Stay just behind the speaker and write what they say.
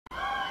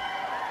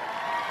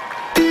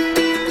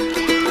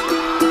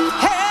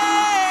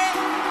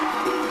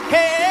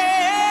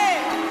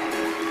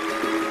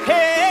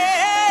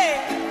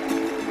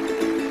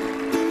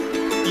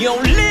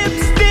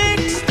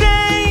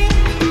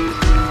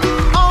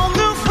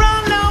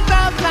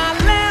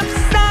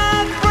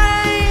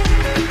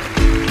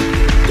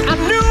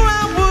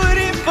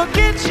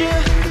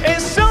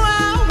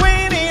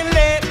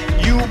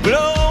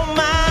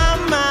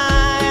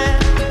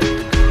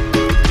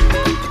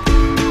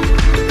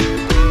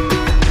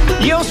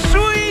Your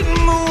sweet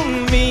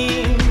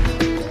moonbeam,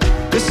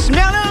 the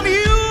smell of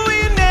you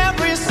in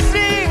every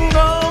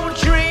single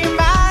dream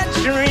I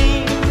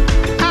dream.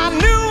 I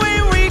knew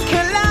when we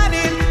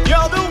collided,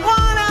 you're the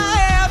one I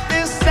have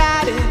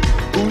decided,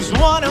 who's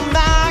one of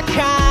my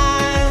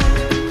kind.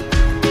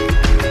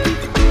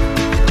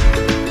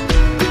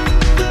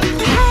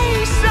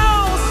 Hey,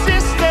 soul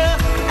sister,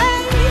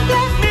 ain't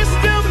that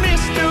Mr.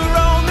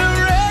 on the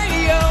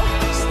radio?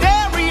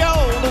 Stereo,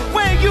 the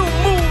way you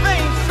move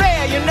ain't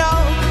fair, you know.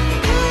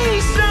 Hey,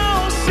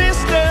 soul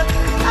sister,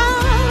 I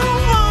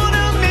don't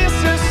wanna miss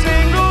a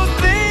single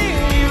thing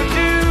you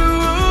do.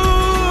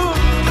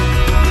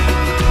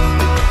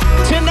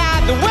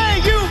 Tonight, the way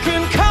you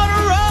can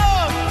color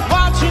up,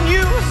 watching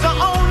you is the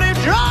only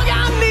drug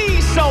I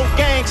need. So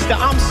gangsta,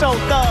 I'm so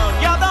thug.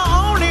 You're the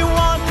only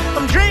one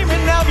I'm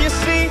dreaming of, you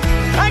see.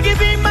 I can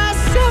be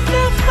myself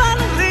now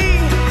finally.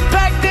 In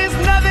fact, there's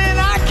nothing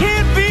I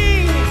can't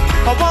be.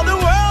 I want the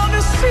world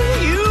to see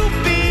you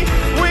be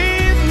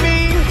with me.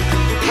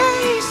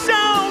 Hey,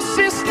 soul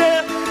sister,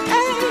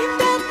 ain't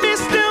that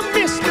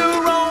Mr.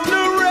 on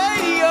the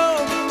radio?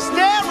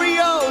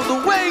 Stereo, the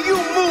way you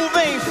move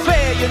ain't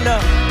fair, you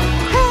know.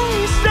 Hey,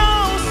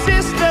 soul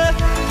sister,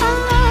 I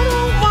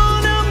don't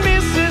wanna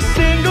miss a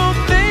single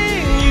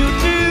thing you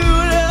do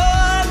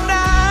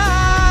tonight.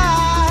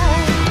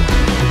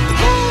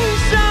 Hey,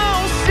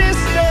 soul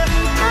sister,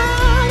 I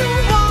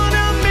don't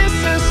wanna miss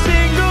a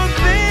single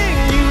thing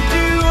you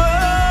do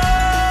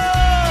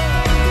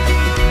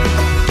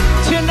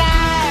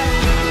tonight.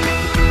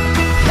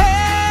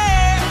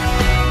 Hey,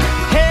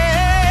 hey,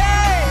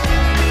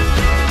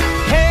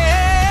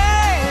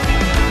 hey,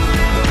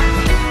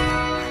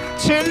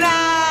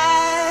 tonight.